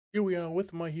Here we are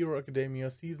with My Hero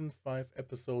Academia Season 5,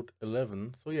 Episode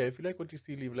 11. So yeah, if you like what you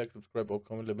see, leave a like, subscribe, or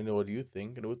comment, let me know what you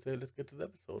think. And I would say, let's get to this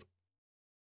episode.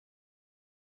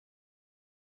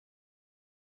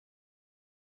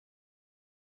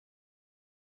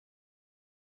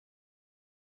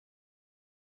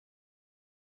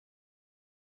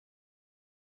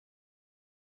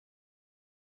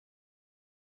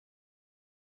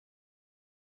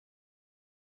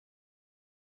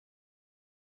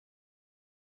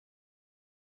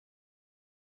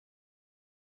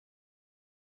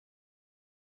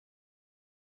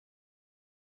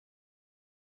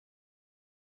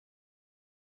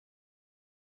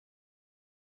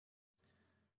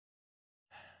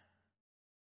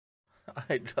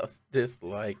 I just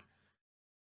dislike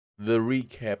the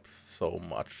recaps so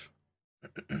much.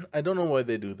 I don't know why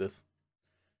they do this.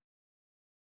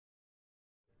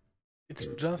 It's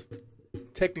just,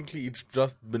 technically, it's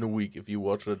just been a week if you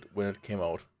watch it when it came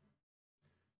out.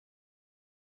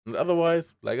 And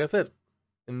otherwise, like I said,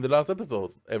 in the last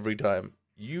episodes, every time,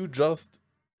 you just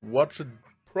watch it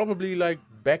probably like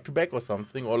back to back or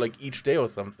something, or like each day or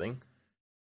something.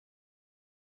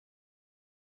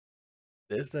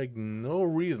 There's like no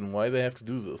reason why they have to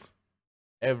do this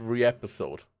every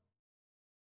episode.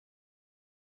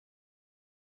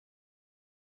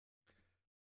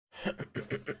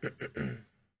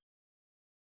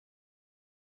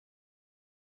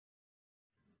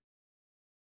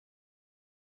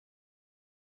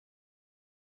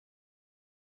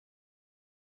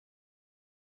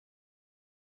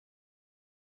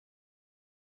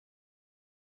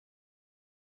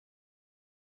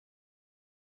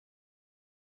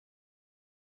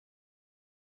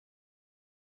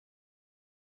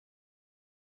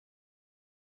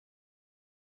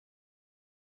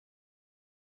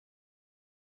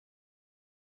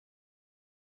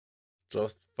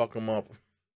 Just fuck them up.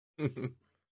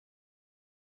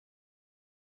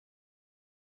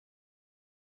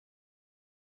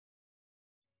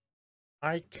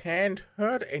 I can't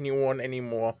hurt anyone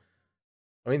anymore.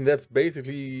 I mean, that's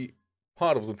basically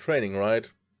part of the training,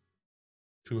 right?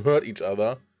 To hurt each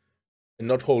other and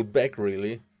not hold back,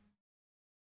 really.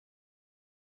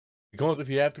 Because if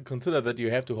you have to consider that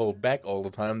you have to hold back all the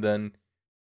time, then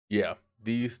yeah,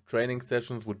 these training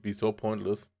sessions would be so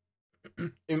pointless.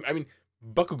 I mean,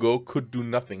 Bakugo could do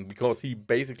nothing because he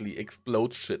basically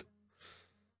explodes shit.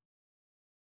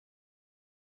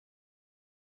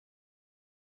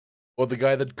 Or the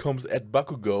guy that comes at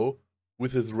Bakugo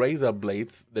with his razor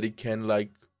blades that he can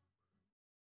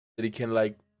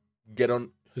get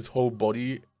on his whole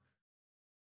body.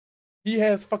 He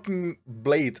has fucking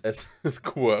blades as his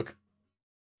quirk.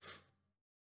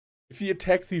 If he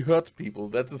attacks, he hurts people.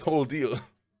 That's his whole deal.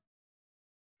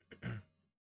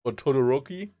 Or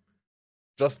Todoroki,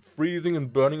 just freezing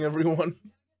and burning everyone.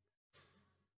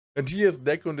 And he has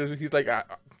Deku, and he's like,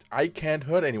 I can't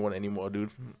hurt anyone anymore,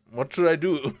 dude. What should I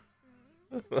do?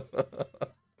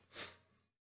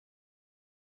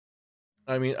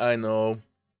 I mean, I know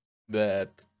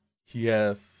that he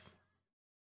has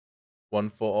one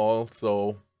for all,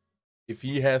 so if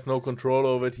he has no control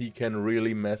over it, he can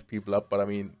really mess people up. But I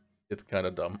mean, it's kind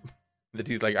of dumb that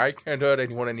he's like, I can't hurt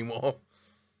anyone anymore.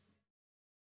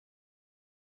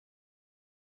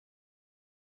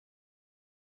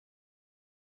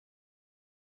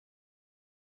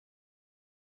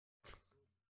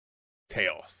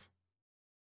 Chaos.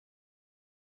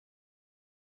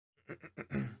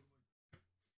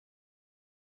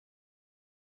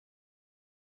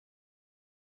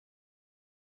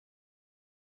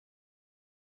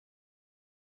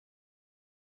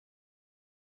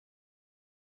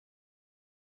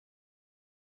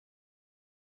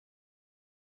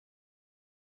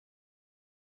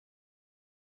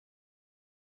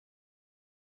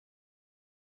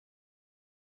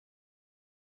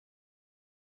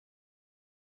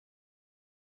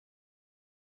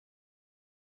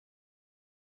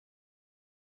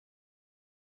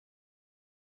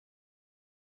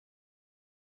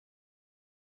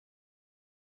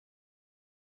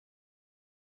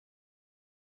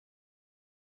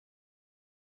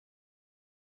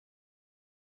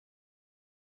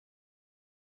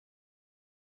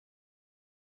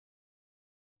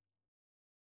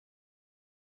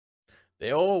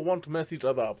 They all want to mess each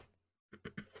other up.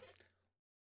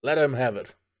 Let them have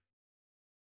it.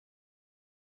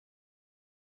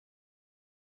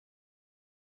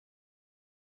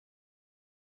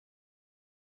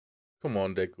 Come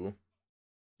on, Deku.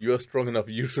 You're strong enough.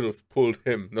 You should have pulled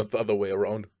him, not the other way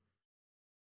around.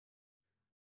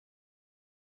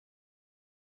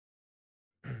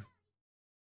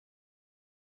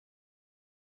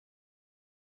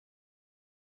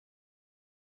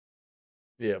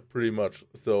 Yeah, pretty much.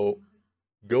 So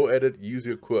go at it, use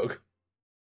your quirk.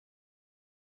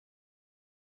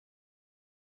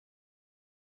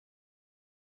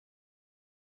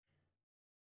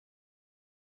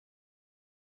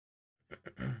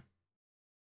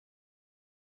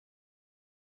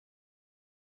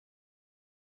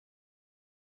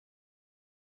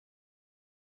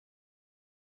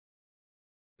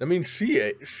 I mean,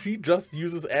 she just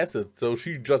uses acid, so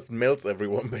she just melts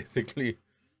everyone basically.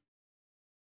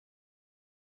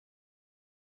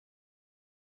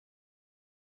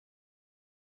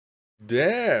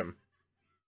 Damn.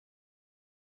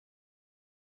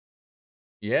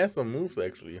 He has some moves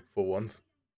actually for once.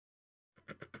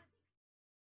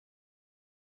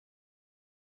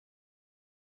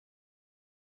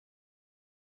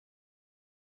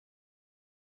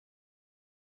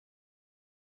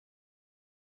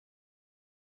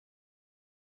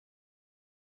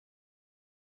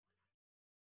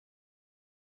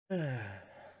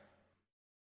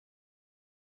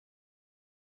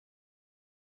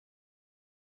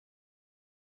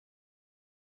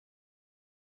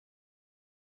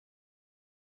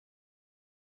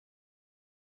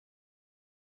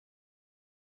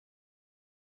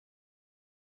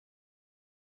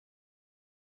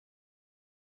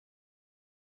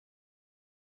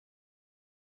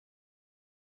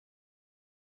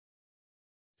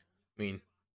 I mean,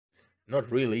 not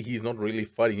really. He's not really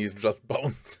fighting. He's just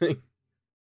bouncing.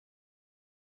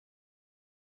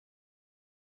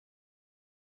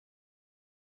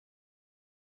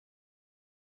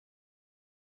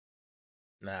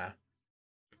 Nah,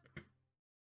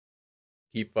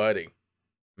 keep fighting.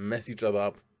 Mess each other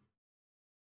up.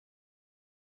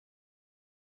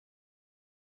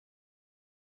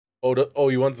 Oh,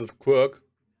 he wants his quirk.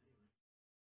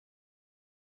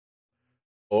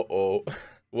 Uh-oh.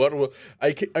 What will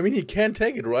I mean he can't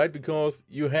take it, right? Because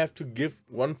you have to give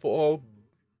one for all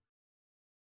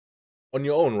on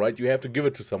your own, right? You have to give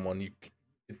it to someone.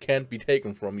 It can't be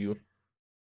taken from you.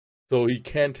 So he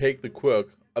can't take the quirk.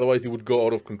 Otherwise he would go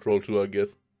out of control too, I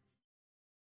guess.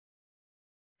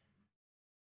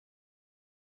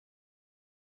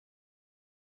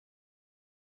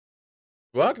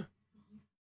 What?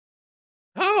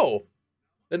 How?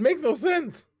 That makes no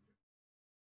sense.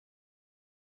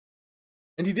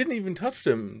 And he didn't even touch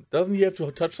him. Doesn't he have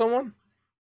to touch someone?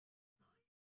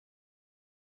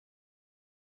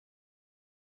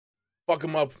 Fuck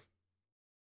him up.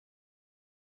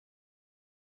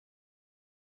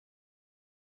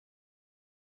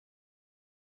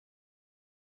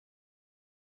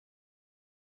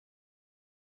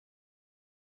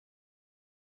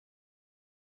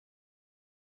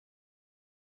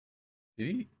 Did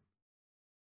he?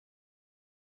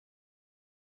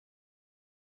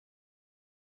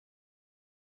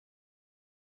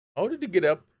 How did he get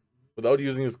up without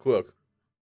using his quirk?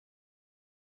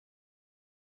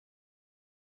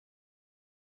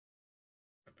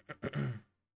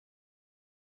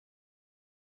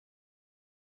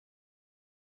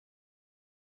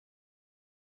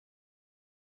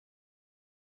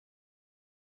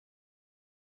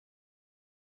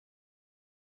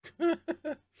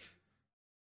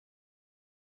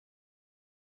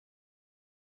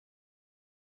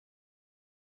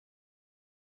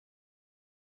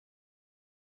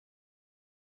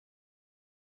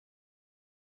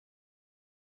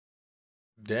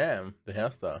 Damn, the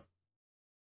hairstyle.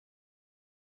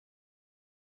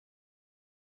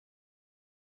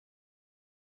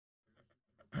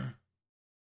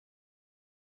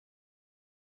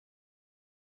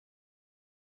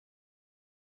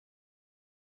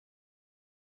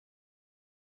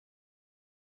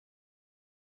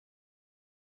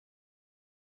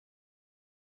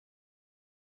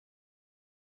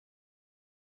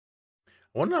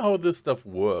 I wonder how this stuff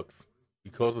works.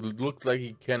 Because it looks like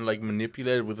he can like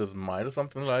manipulate it with his mind or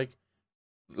something like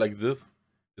this.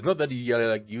 It's not that he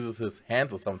like uses his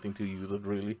hands or something to use it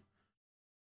really.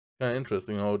 Kinda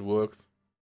interesting how it works.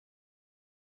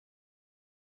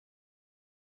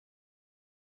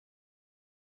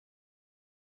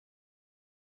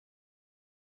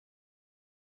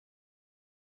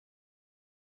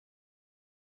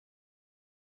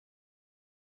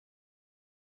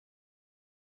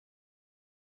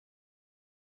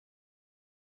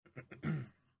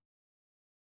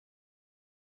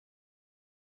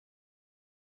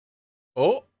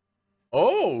 Oh,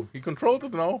 oh, he controls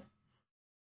it now.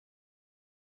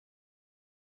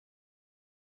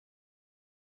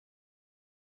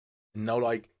 And now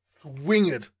like swing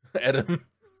it at him.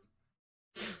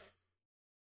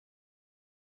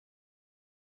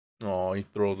 Oh, he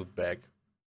throws it back.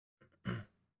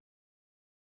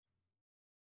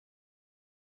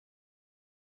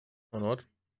 Or not?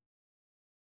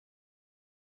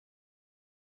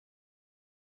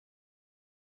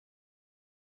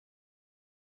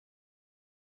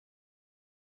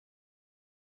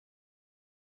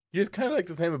 He has kind of like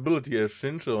the same ability as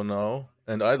Shincho now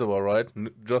and Aizawa, right?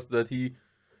 Just that he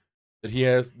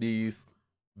has these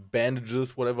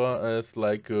bandages, whatever, as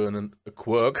like a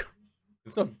quirk.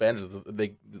 It's not bandages.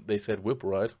 They said whip,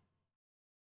 right?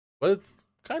 But it's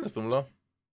kind of similar.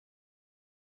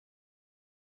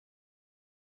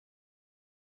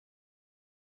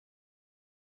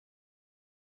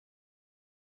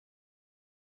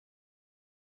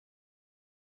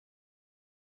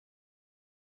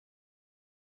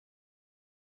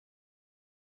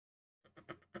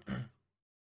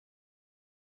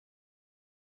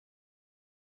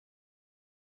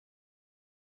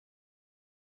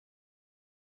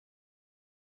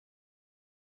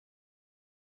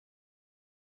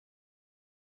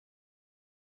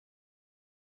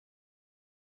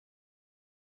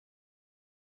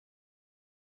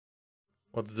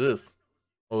 What's this?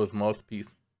 Oh, his mouthpiece.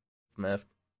 His mask.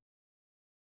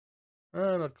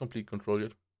 Not complete control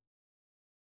yet.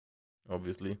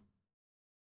 Obviously.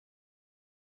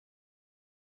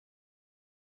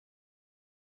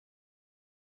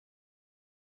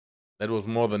 That was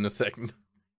more than a second.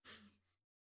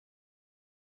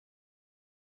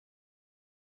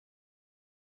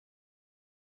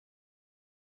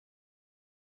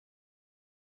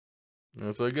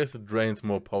 Yeah, so I guess it drains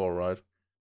more power, right?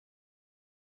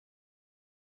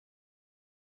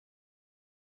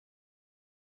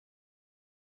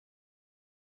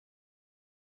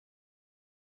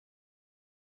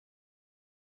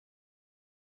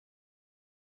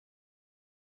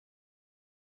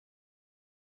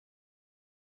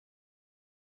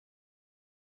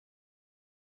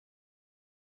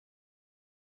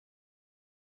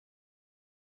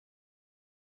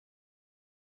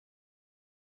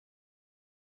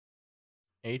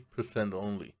 %8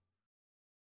 only.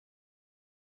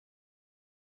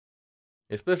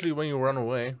 Especially when you run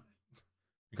away.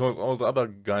 Because all the other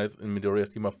guys in Midoriya's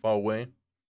team are far away.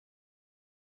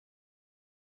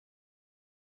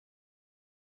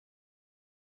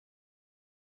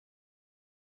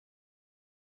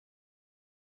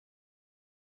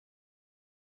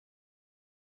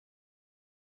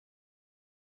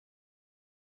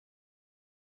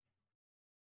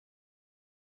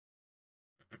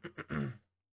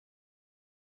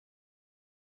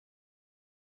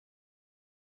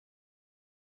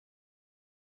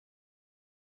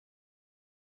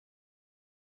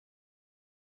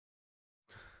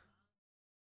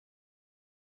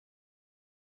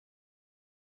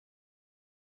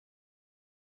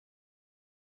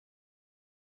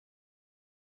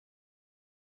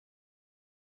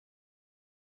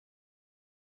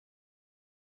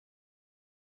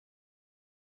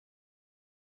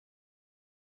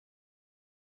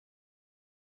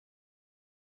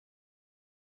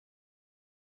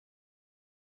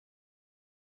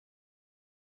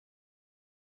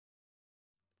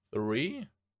 Three?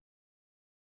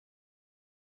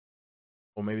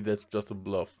 Or maybe that's just a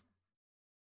bluff.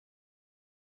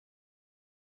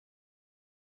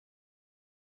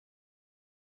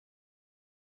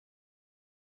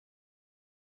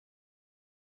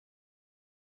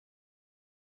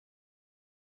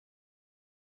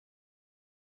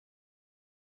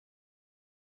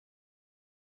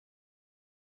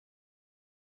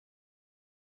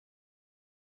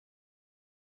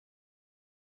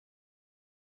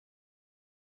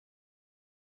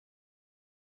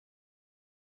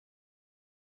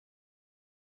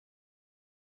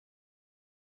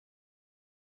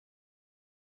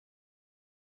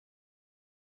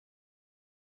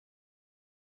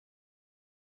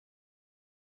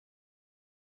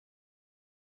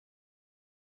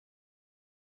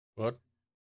 What?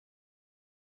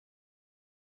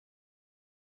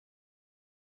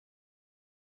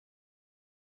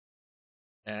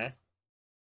 Eh?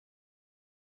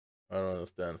 I don't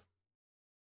understand.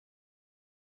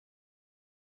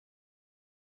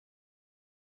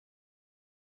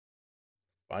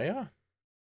 Fire?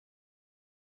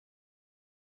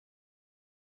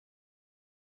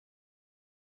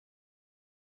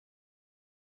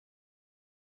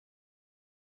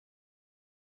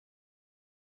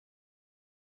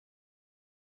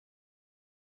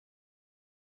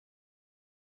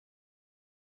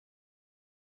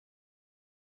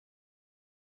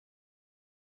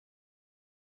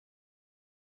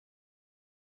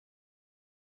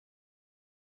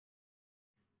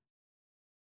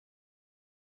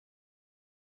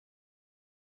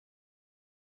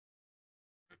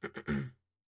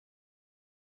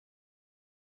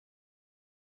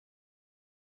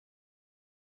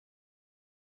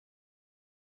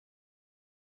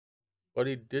 But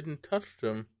he didn't touch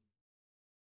him.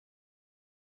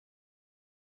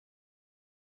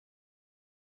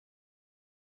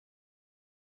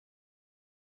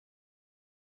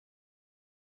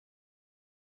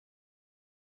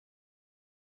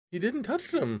 He didn't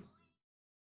touch him.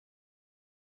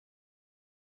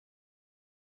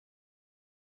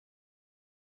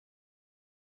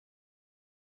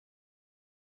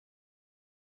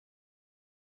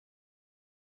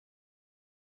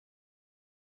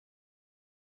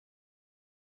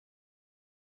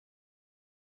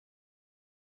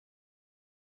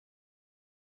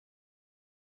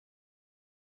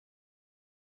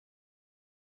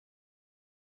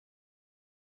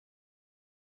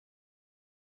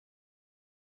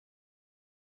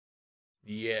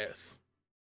 Yes.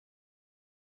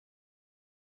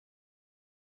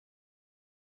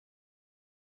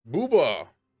 Booba.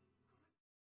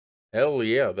 Hell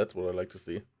yeah, that's what I like to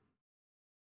see.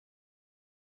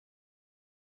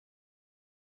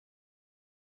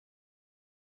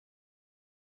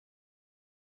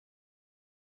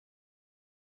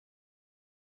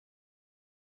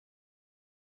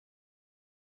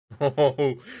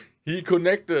 Oh, he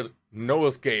connected. No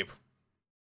escape.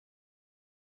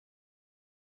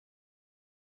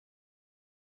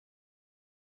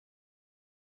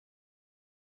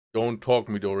 Don't talk,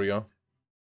 Midoriya.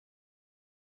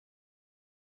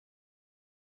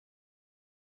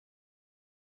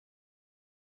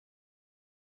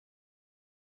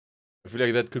 I feel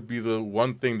like that could be the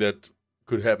one thing that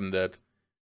could happen, that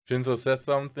Shinzo says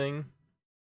something,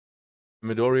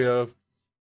 Midoriya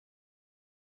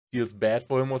feels bad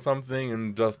for him or something,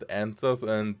 and just answers,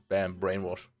 and bam,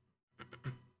 brainwash.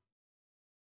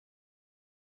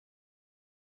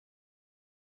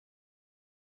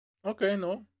 Okay,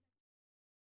 no.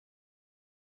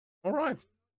 Alright.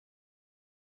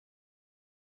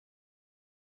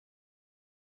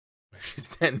 She's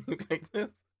standing like this.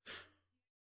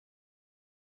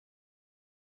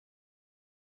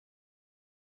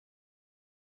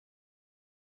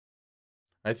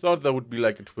 I thought that would be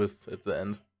like a twist at the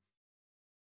end.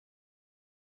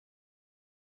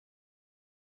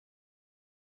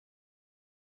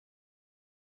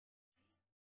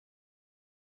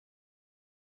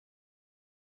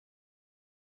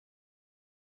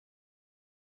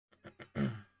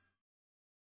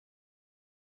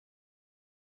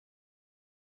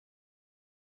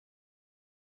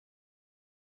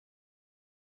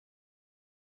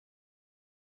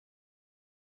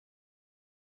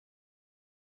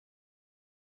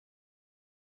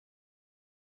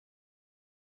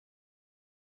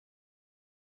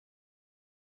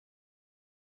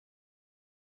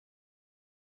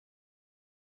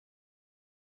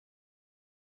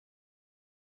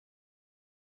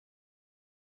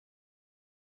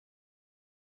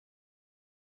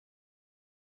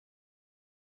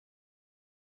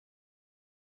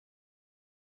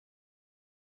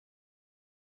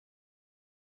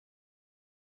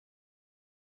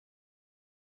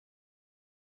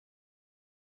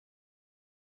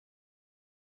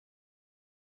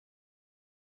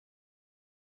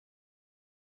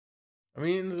 I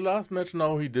mean, in the last match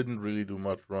now, he didn't really do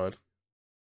much right.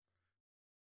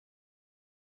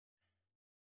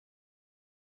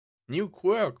 New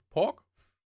quirk, Pork?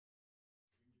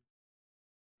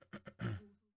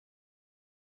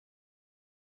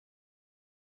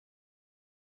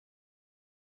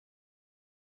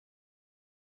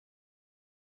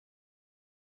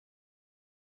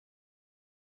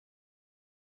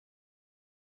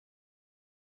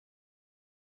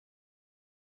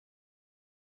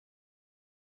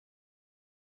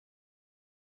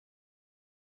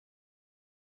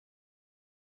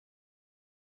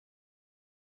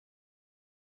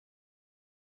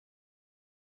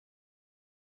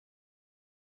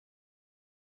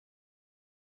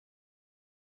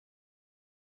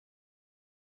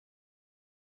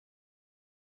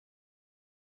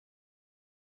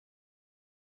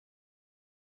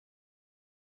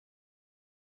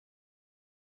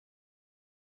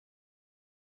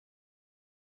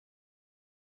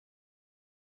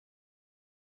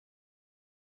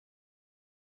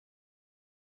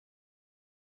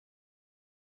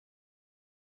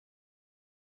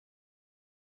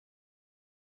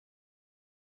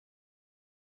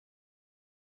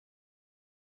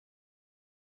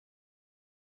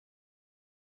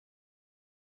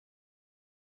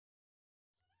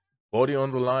 Body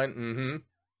on the line, mm-hmm.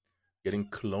 Getting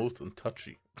close and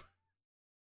touchy.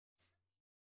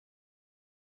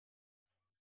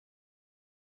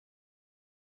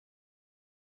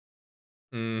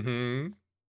 Mm-hmm.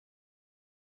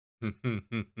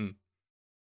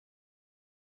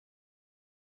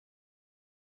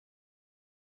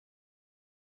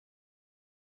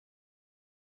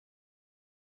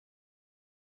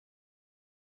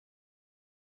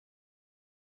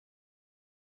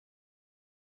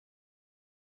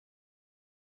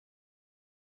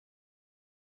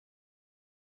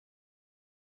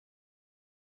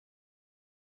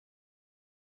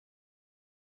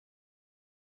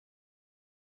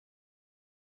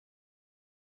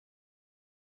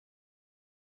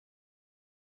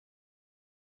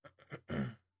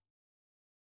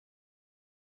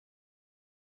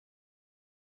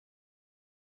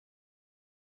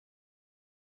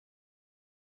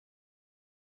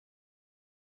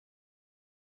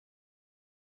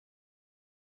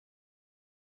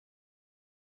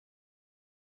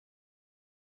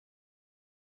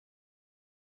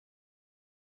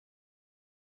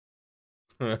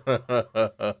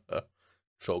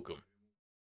 Choke him.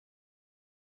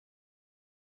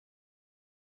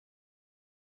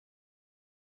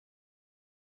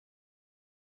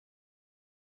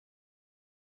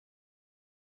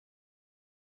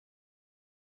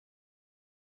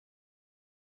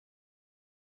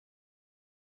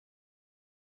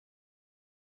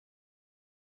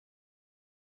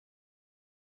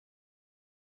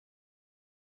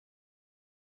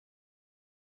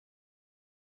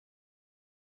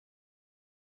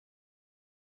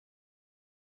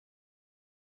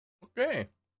 Okay.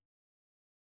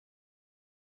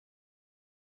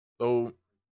 So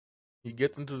he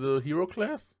gets into the hero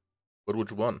class? But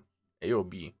which one? A or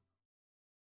B?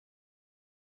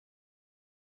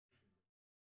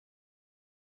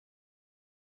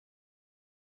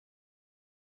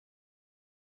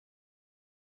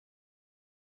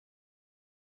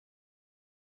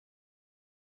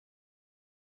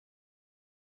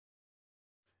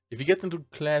 If he gets into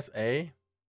class A,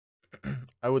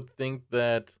 I would think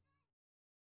that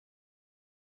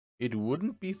it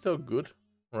wouldn't be so good,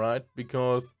 right?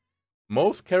 Because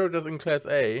most characters in class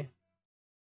A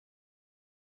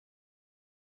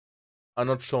are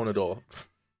not shown at all.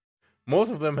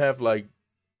 Most of them have like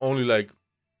only like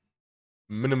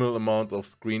minimal amounts of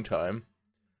screen time.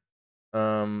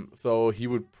 So he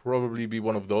would probably be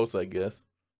one of those, I guess.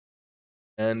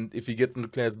 And if he gets into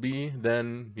class B,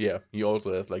 then yeah, he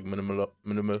also has like minimal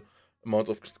amounts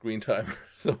of screen time.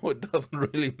 So it doesn't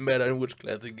really matter in which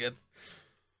class he gets.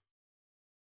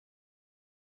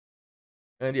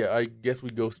 And yeah, I guess we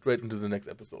go straight into the next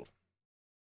episode.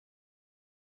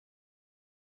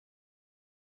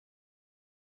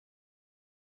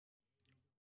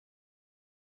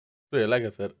 So yeah, like I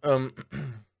said,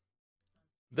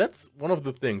 that's one of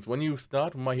the things. When you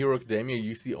start My Hero Academia,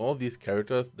 you see all these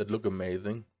characters that look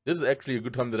amazing. This is actually a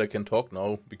good time that I can talk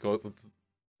now because it's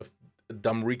a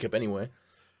dumb recap anyway.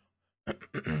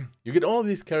 You get all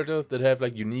these characters that have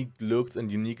like unique looks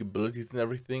and unique abilities and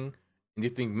everything, and you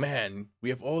think, man, we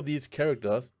have all these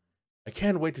characters. I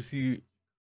can't wait to see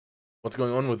what's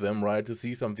going on with them, right? To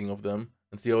see something of them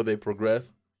and see how they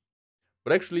progress.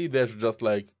 But actually, there's just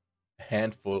like a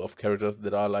handful of characters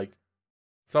that are like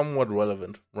somewhat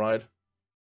relevant, right?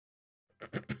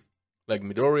 Like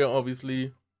Midoriya,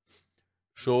 obviously.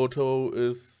 Shoto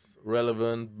is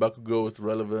relevant. Bakugo is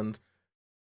relevant.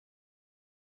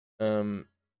 Um,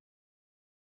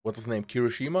 what's his name?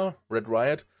 Kirishima, Red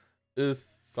Riot, is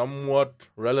somewhat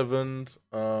relevant.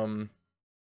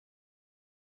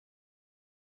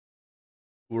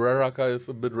 Uraraka is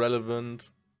a bit relevant.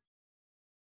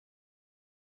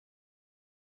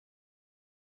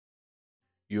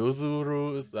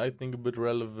 Yozuru is, I think, a bit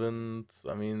relevant.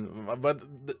 I mean, but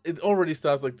it already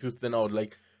starts like to thin out.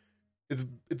 Like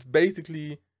it's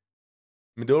basically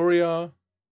Midoriya,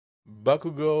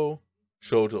 Bakugo,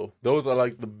 Shoto. Those are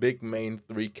like the big main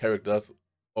three characters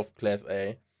of Class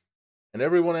A, and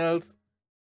everyone else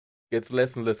gets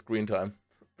less and less screen time.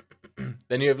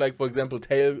 Then you have like, for example,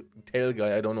 Tail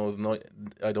guy. I don't know his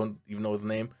I don't even know his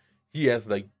name. He has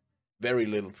like very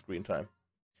little screen time.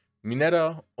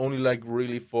 Mineta only like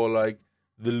really for like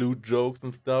the loot jokes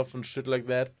and stuff and shit like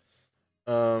that.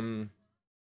 Um,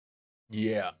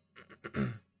 yeah,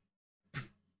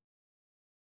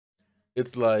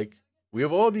 it's like we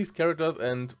have all these characters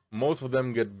and most of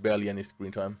them get barely any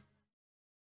screen time.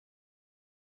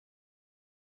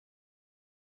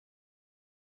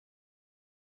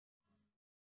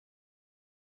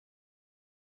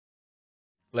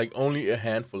 Like only a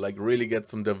handful like really get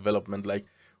some development. Like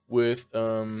with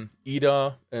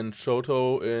Ida and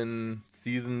Shoto in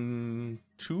season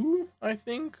 2, I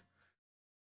think.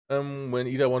 When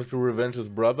Ida wanted to revenge his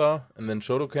brother and then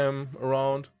Shoto came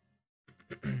around.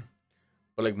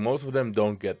 But like most of them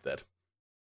don't get that.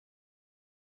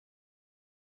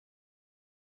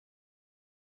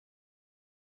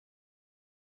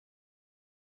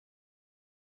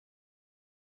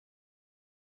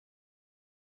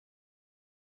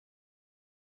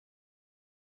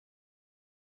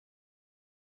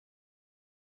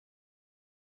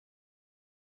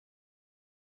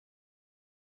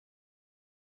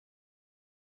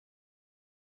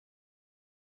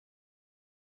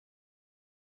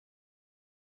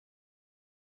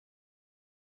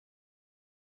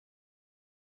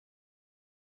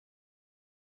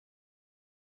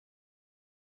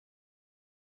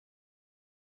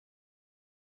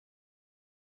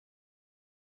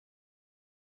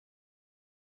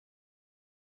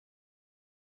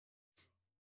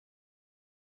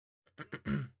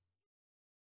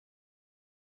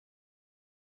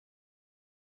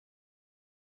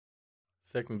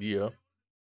 Second year.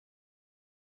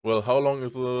 Well, how long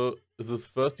is is his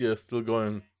first year still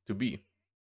going to be?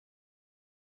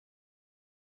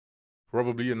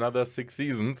 Probably another 6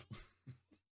 seasons.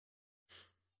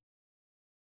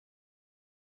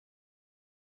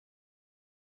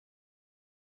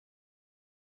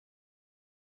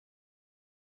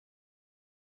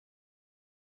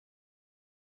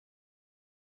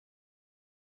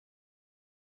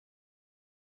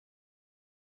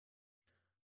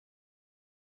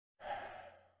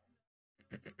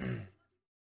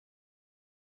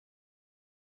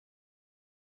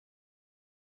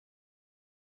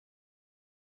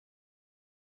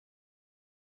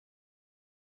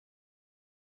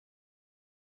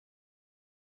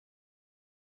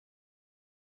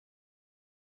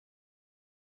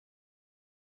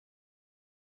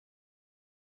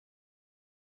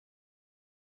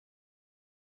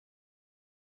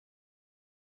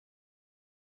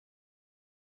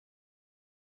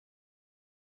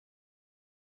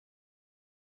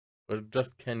 But it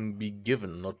just can be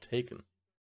given, not taken,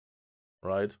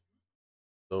 right?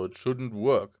 So it shouldn't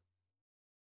work.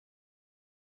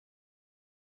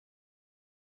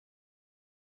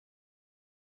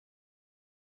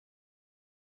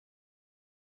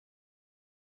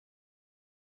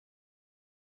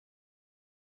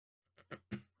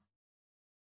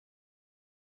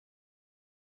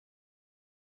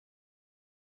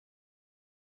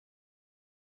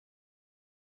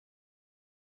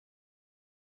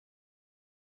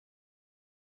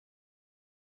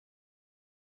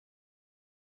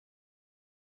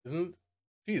 Isn't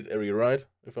she's Eri, right?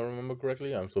 If I remember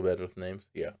correctly. I'm so bad with names.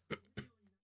 Yeah.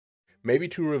 Maybe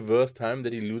to reverse time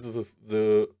that he loses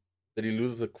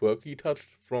a quirky touch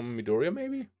from Midoriya,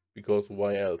 maybe? Because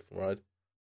why else, right?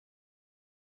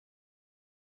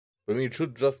 I mean, it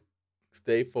should just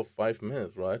stay for 5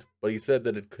 minutes, right? But he said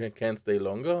that it can stay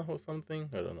longer or something.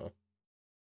 I don't know.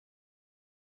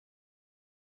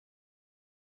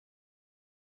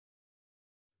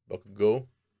 Bakugo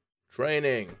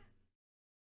training.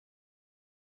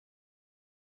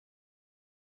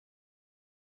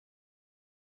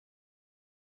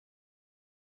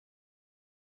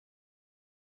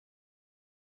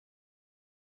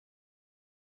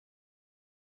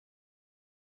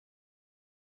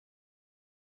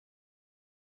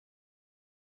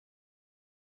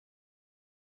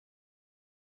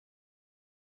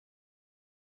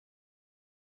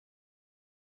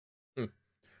 Hmm.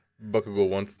 Bakugo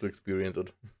wants to experience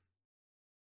it.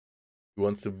 He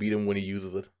wants to beat him when he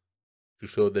uses it to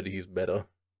show that he's better.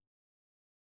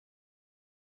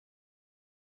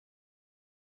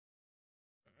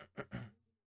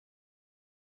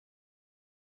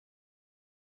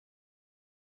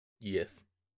 Yes.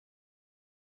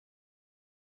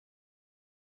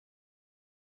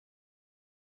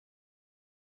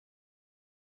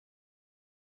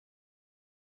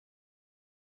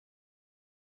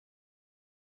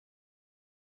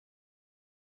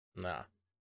 Nah.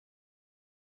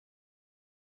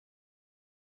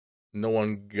 No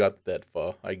one got that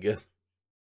far, I guess.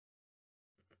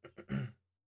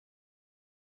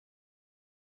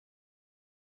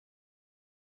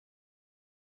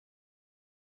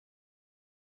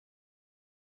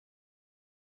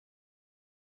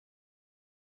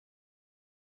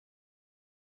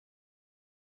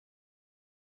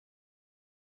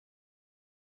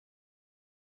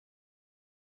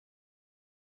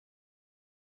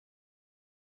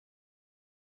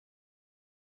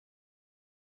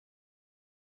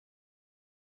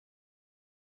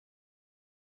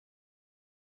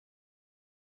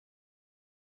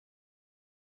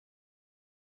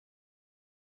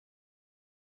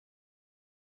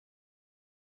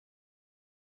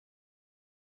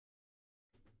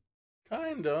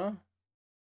 Kinda.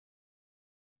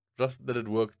 Just that it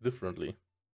works differently.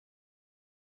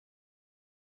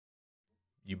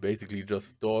 You basically just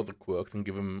store the quirks and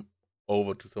give them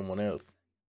over to someone else.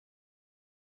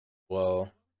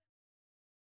 Well,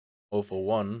 All for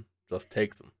One just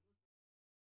takes them.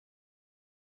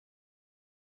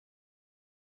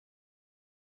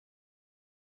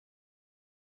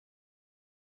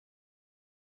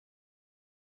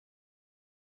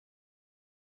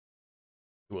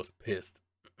 He was pissed.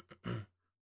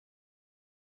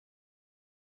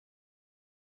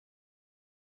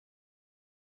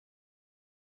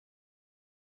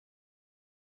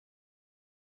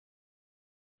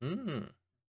 Hmm.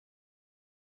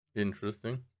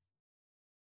 Interesting.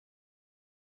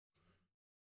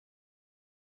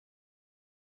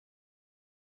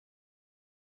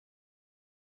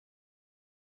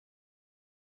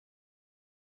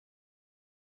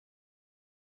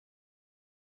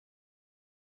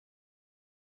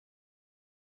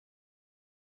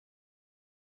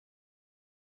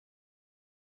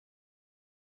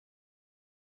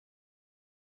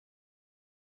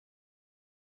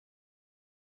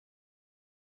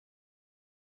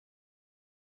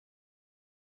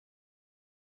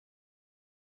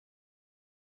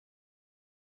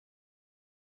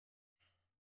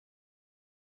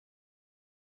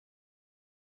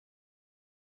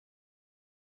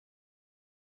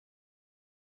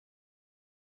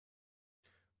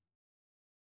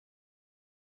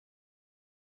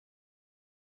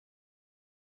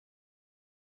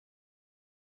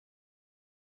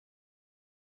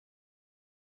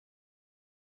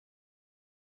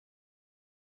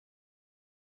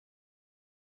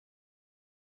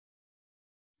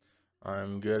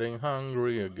 I'm getting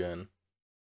hungry again.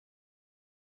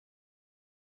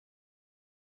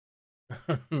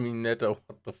 Minetta,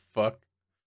 what the fuck?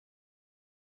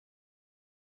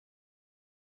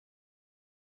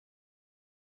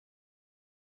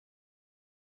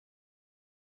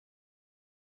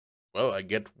 Well, I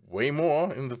get way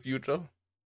more in the future.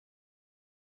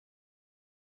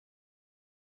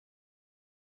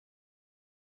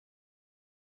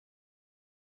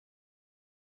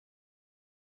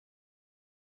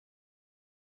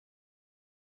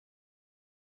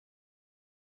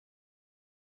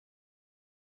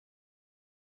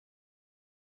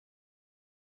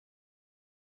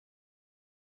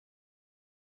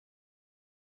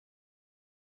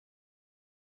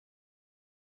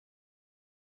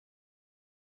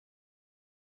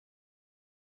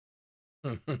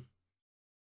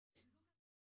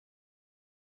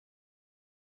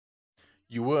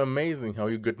 You were amazing how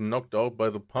you get knocked out by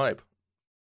the pipe.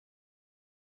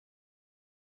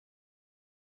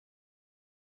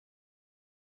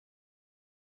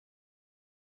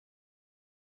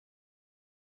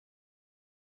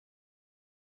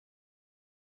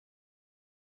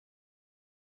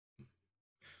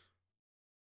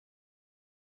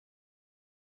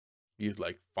 He's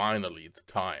like, finally, it's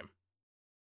time.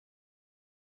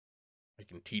 I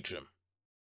can teach him.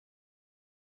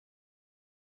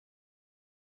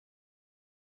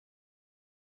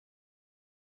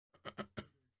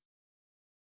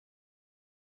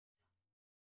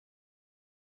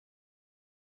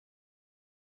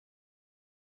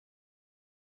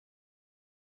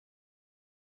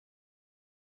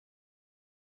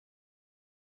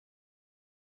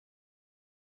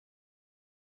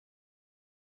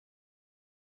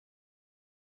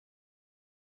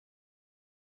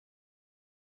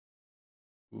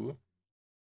 Ooh.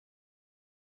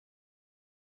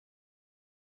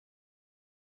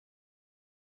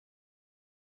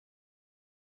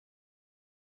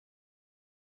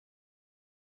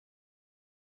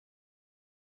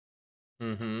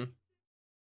 Mm-hmm.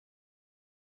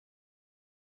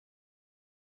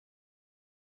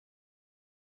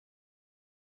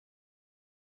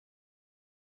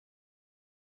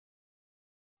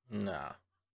 Nah.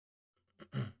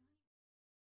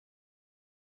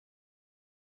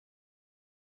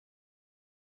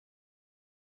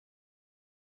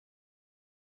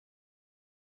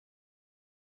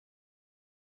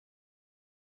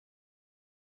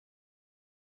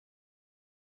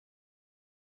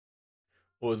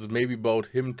 Or is it maybe about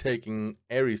him taking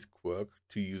Ares' quirk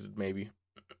to use it, maybe?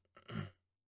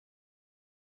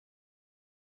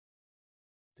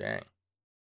 Dang.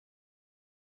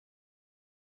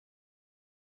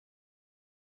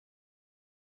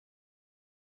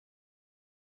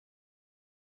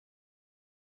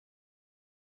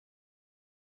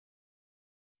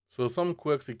 So some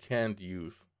quirks he can't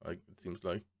use, like it seems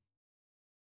like.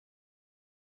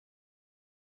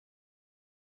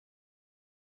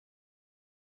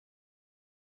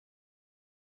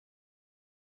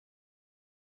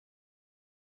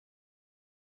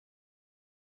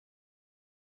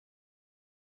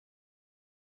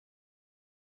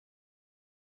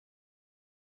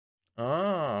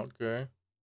 Ah, okay.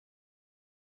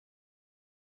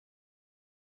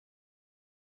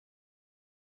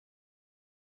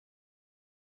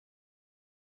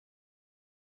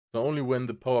 So only when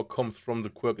the power comes from the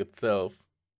quirk itself,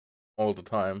 all the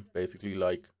time, basically,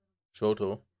 like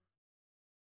Shoto.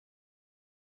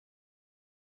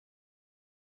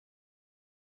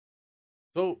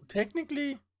 So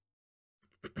technically,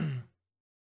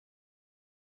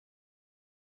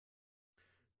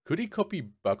 could he copy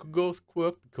Bakugo's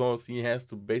quirk because he has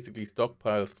to basically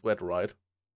stockpile sweat, right?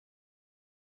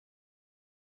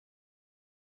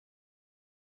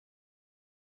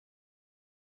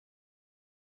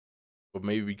 Or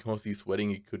maybe because he's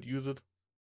sweating, he could use it.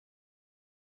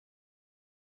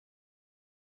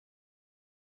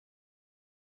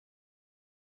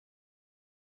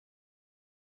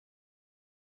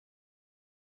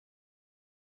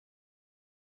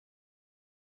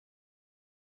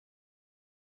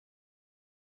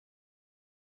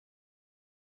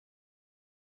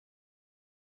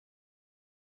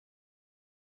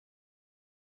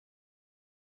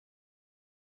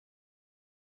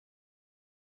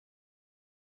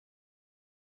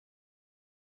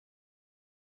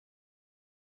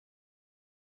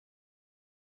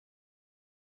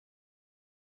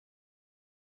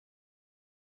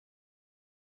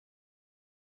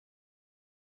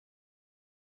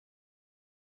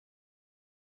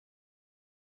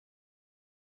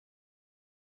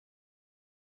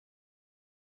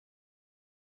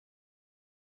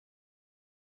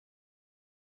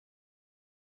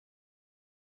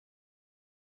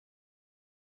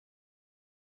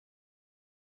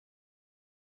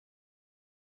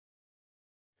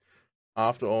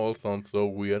 After all sounds so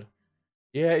weird.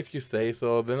 Yeah, if you say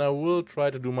so, then I will try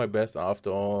to do my best after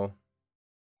all.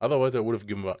 Otherwise, I would have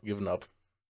given up.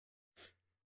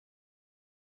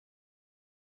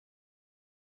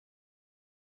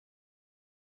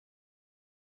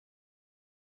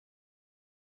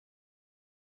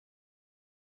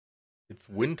 It's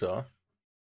winter.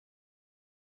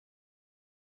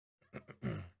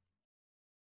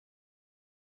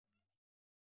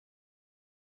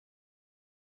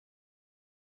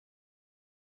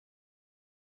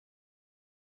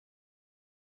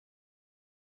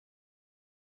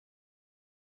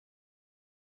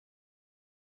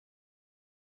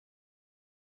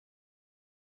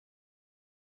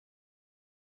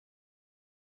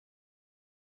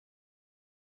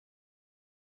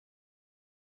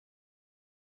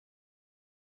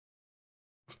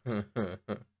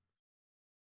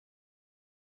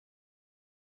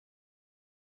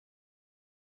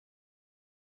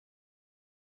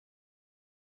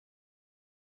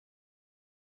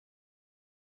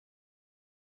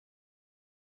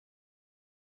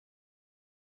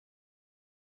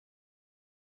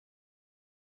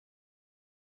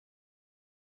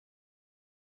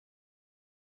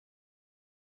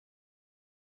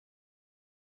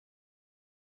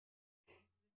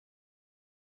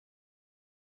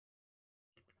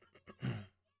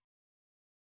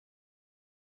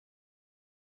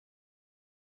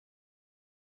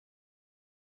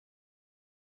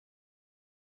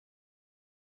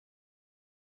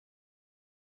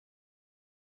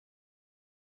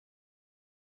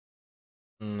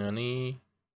 Nani?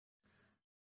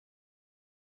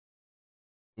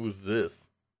 Who's this?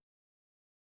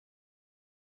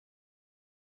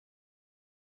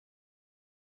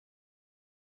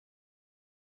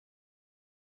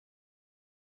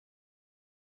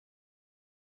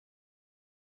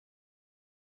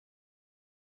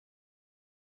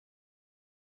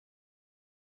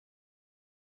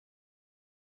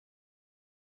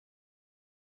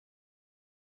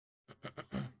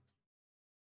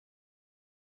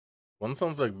 One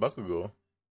sounds like Bakugo.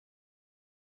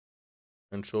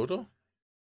 And Shoto?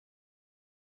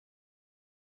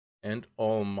 And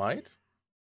All Might?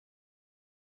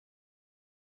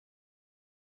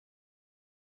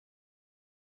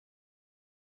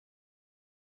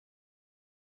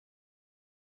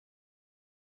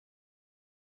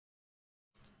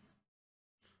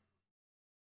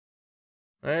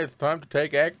 Hey, it's time to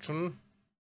take action.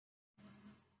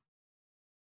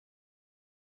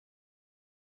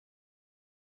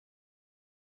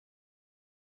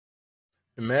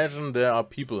 Imagine there are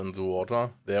people in the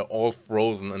water. They're all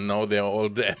frozen and now they're all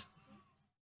dead.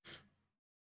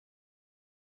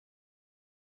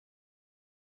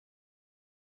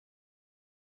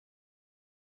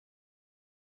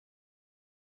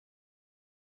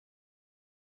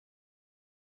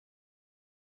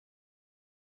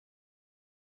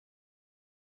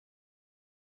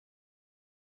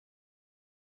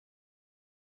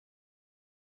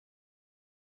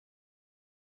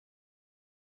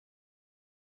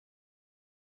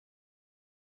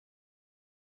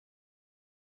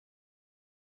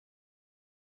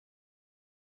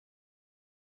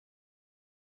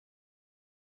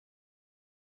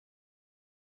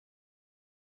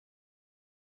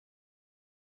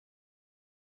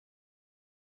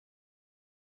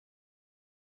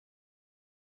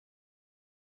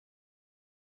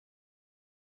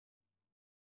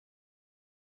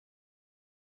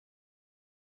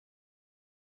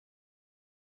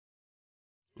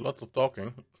 Lots of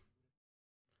talking.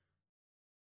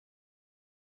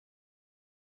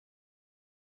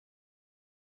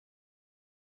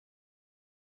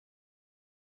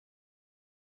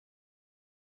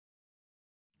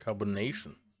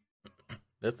 Carbonation.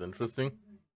 That's interesting.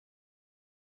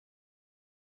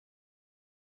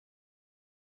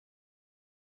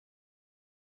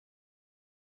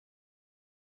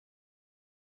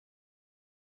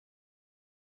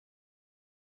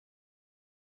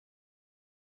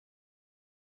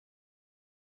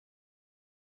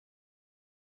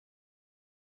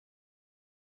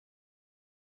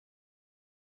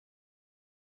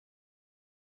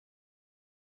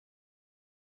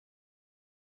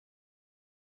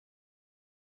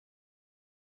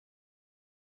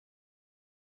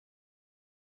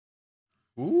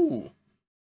 Ooh.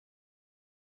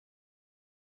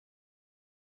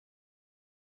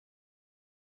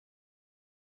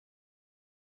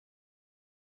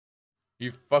 He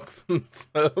fucks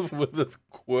himself with his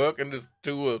quirk and his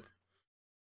tools.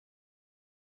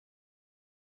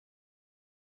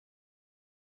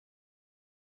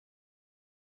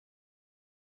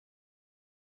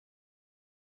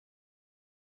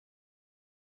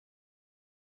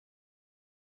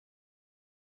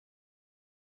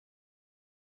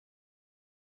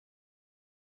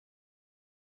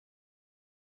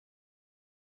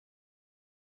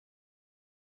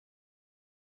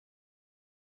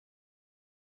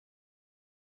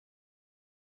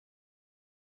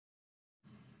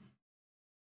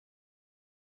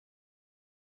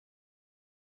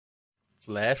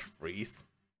 Flash freeze.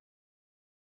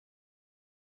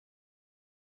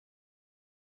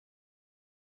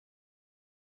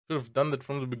 Should have done that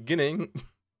from the beginning.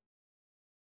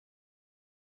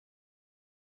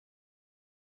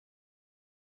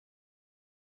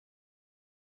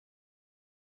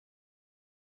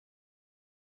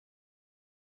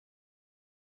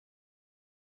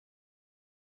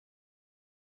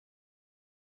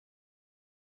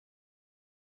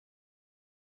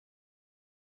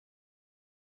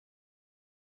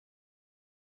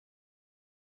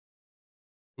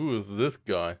 Who is this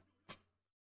guy?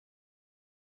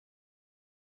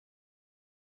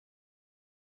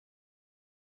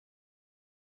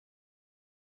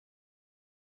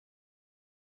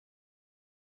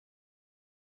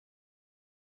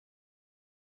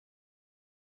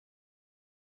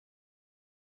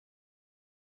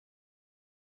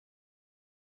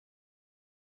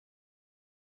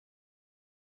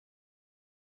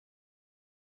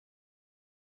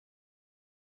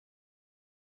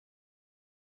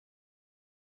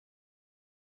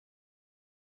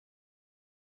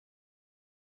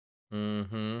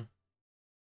 Mm-hmm.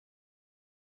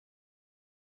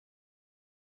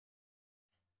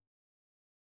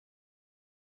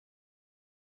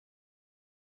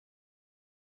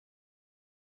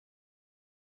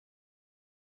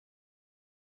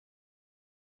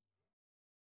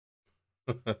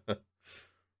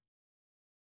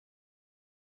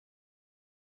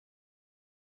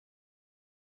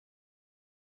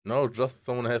 No, just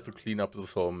someone has to clean up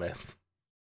this whole mess.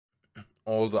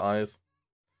 All the eyes.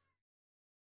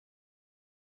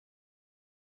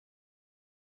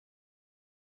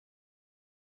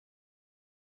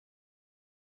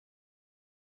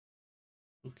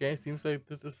 Okay, seems like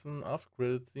this is an after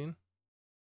credit scene.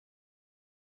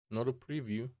 Not a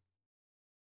preview.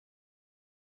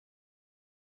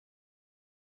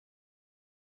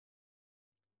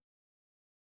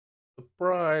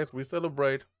 Surprise! We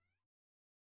celebrate.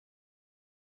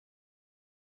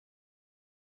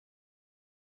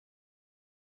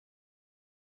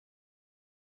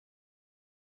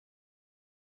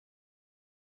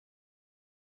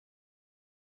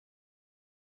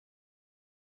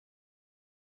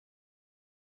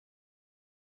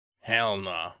 Hell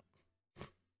nah.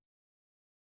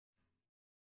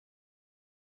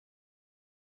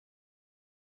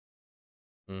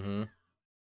 Mm-hmm.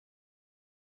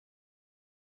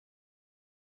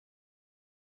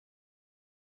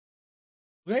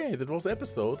 Okay, that was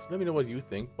episodes. Let me know what you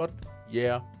think. But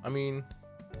yeah, I mean,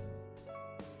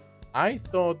 I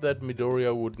thought that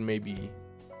Midoriya would maybe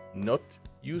not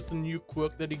use the new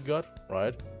quirk that he got,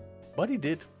 right? But he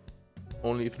did.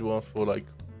 Only if it was for like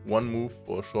one move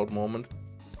for a short moment.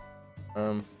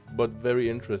 But very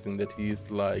interesting that he's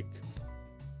like,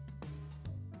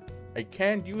 I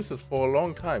can't use this for a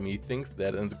long time. He thinks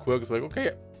that, and the quirk is like,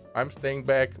 okay, I'm staying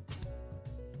back.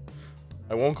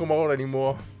 I won't come out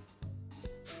anymore.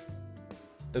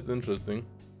 That's interesting.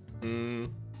 And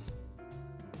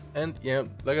yeah,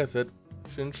 like I said,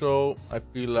 Shincho, I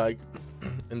feel like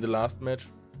in the last match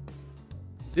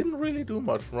didn't really do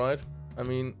much, right? I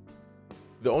mean,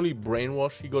 the only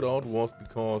brainwash he got out was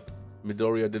because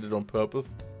Midoriya did it on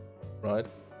purpose, right?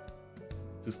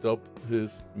 To stop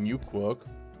his new quirk.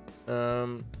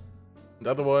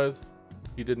 Otherwise,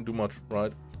 he didn't do much,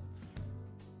 right?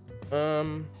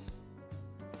 And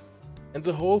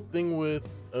the whole thing with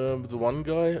the one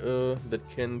guy that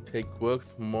can take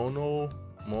quirks, Mono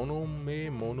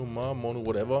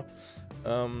whatever.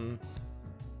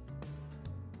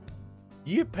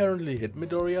 He apparently hit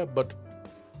Midoriya, but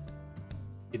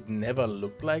it never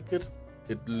looked like it.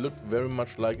 It looked very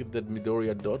much like it that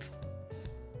Midoriya dodged.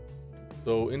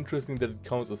 So interesting that it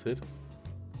counts as hit.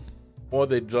 Or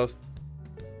they just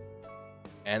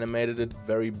animated it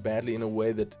very badly in a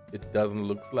way that it doesn't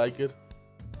look like it.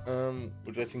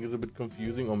 Which I think is a bit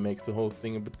confusing, or makes the whole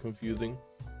thing a bit confusing.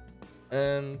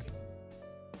 And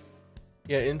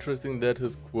yeah, interesting that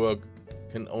his quirk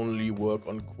can only work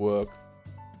on quirks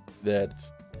that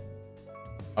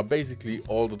are basically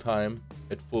all the time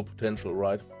at full potential,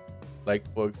 right? Like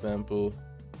for example,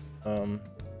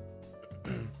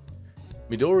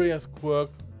 Midoriya's quirk,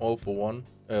 All for One,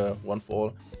 One for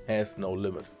All, has no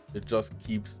limit. It just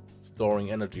keeps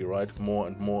storing energy, right? More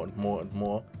and more and more and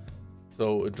more.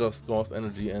 So it just stores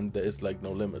energy and there is like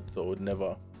no limit. So it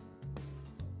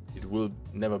will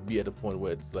never be at a point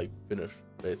where it's like finished,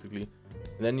 basically.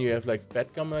 And then you have like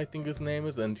Fat Gum, I think his name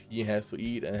is, and he has to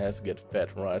eat and has to get fat,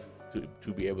 right?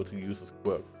 To be able to use his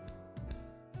quirk.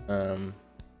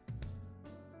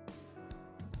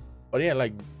 But yeah,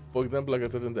 like for example, like I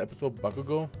said in the episode,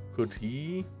 Bakugo, could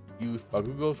he use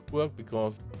Bakugo's quirk?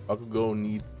 Because Bakugo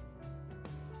needs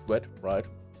sweat, right?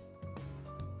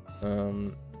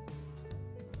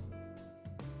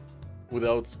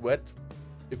 Without sweat,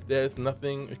 if there's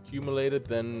nothing accumulated,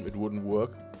 then it wouldn't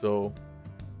work. So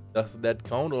does that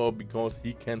count, or because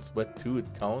he can sweat too, it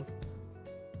counts?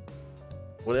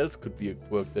 What else could be a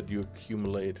quirk that you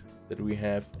accumulate that we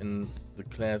have in the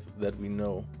classes that we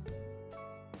know?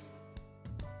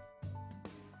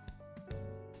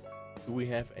 Do we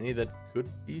have any that could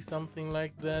be something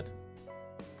like that?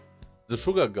 The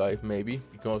sugar guy, maybe,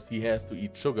 because he has to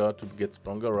eat sugar to get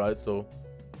stronger, right? So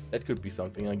that could be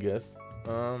something, I guess.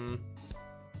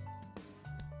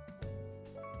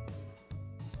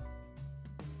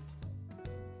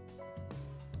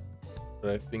 But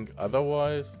I think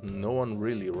otherwise, no one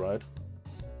really, right?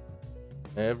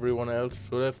 Everyone else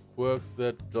should have quirks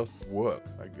that just work,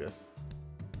 I guess.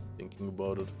 Thinking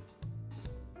about it.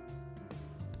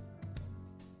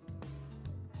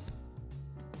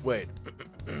 Wait.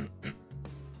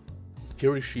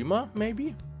 Kirishima,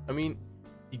 maybe? I mean,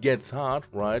 he gets hard,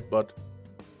 right? But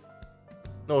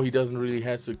no, he doesn't really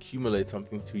have to accumulate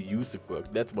something to use the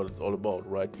quirk. That's what it's all about,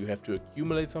 right? You have to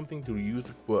accumulate something to use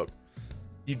the quirk.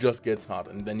 He just gets hard,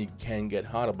 and then he can get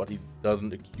harder, but he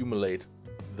doesn't accumulate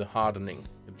the hardening.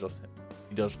 He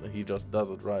just does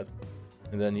it, right?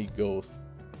 And then he goes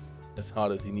as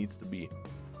hard as he needs to be.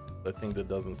 I think that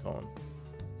doesn't count.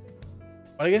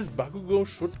 But I guess Bakugo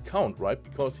should count, right?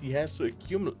 Because he has to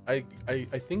accumulate.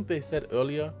 I think they said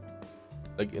earlier,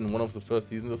 like in one of the first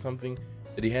seasons or something,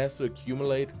 that he has to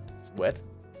accumulate sweat,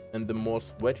 and the more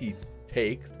sweat he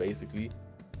takes, basically,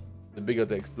 the bigger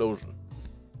the explosion.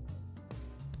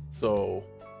 So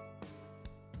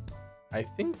I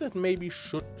think that maybe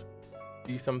should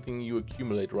be something you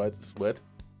accumulate, right? The sweat.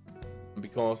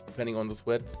 Because depending on the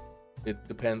sweat, it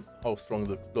depends how strong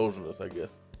the explosion is, I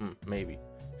guess. Maybe.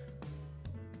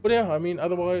 But yeah, I mean,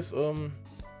 otherwise,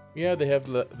 yeah, they have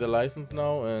the license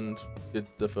now and did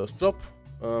the first job.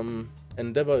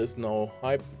 Endeavor is now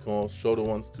hyped because Shoto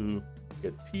wants to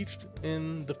get taught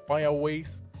in the fire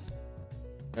ways.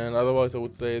 And otherwise, I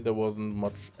would say there wasn't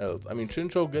much else. I mean,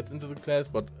 Shincho gets into the class,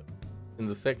 but in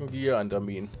the second year, and I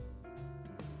mean,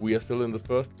 we are still in the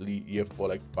first year for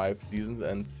like 5 seasons,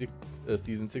 and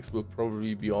season 6 will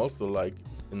probably be also like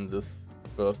in this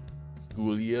first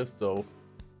school year. So,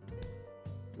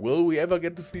 will we ever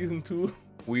get to season 2?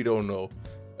 We don't know.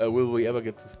 Will we ever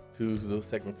get to the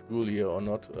second school year or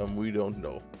not? We don't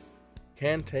know.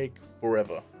 Can take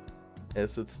forever,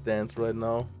 as it stands right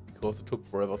now, because it took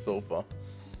forever so far.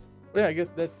 But yeah, I guess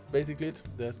that's basically it.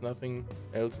 There's nothing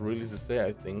else really to say,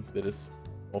 I think, that is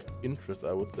of interest,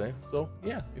 I would say. So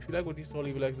yeah, if you like what you saw,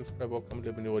 leave a like, subscribe, or comment,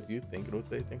 let me know what you think. And I would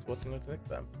say thanks for watching. Until next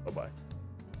time. Bye bye.